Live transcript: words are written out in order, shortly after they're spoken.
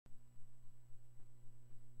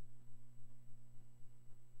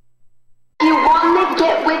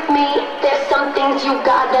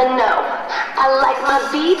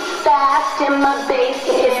beats fast and my bass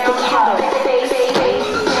is the counter. Bass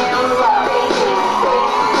down low. Bass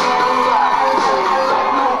down low.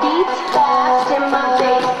 My beats fast and my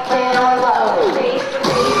bass down low. Bass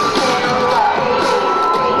down low.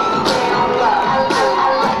 Bass down low. I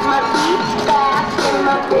like my beats fast and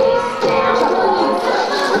my bass down low.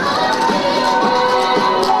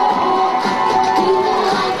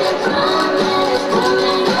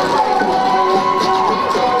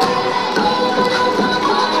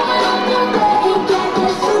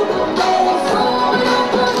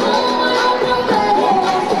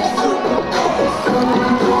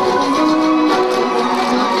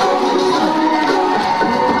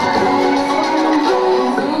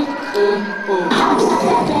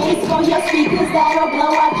 Speakers that'll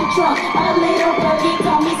blow out your trunk. A little birdie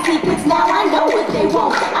told me secrets, now I know what they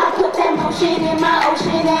want. I put that motion in my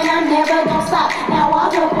ocean and I'm never gonna stop. Now all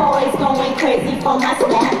the boys going crazy for my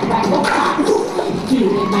snap, crackle, pop. Get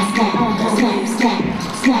it in my snap, snap, snap,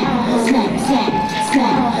 snap, snap, snap,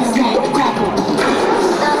 snap, snap, crackle.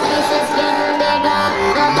 The place is getting bigger,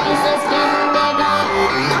 the place is getting bigger.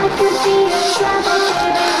 I could be a trouble,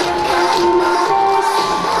 baby, you can be my face.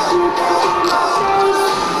 You can be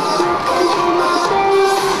my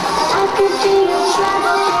face. I could be your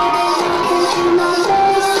trouble, baby. You can be my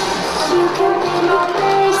bass. You can be my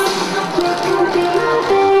bass. You can be my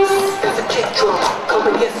bass. That's a kick drum.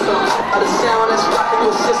 Come and get some of the sound that's rocking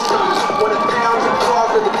your system. When it pounds and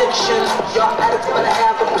cause of addiction, y'all addicts better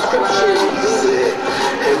have a prescription.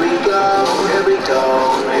 Here we go, here we go,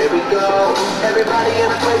 here we go. Everybody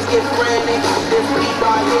in the place get frantic. This beat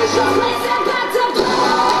right here, y'all.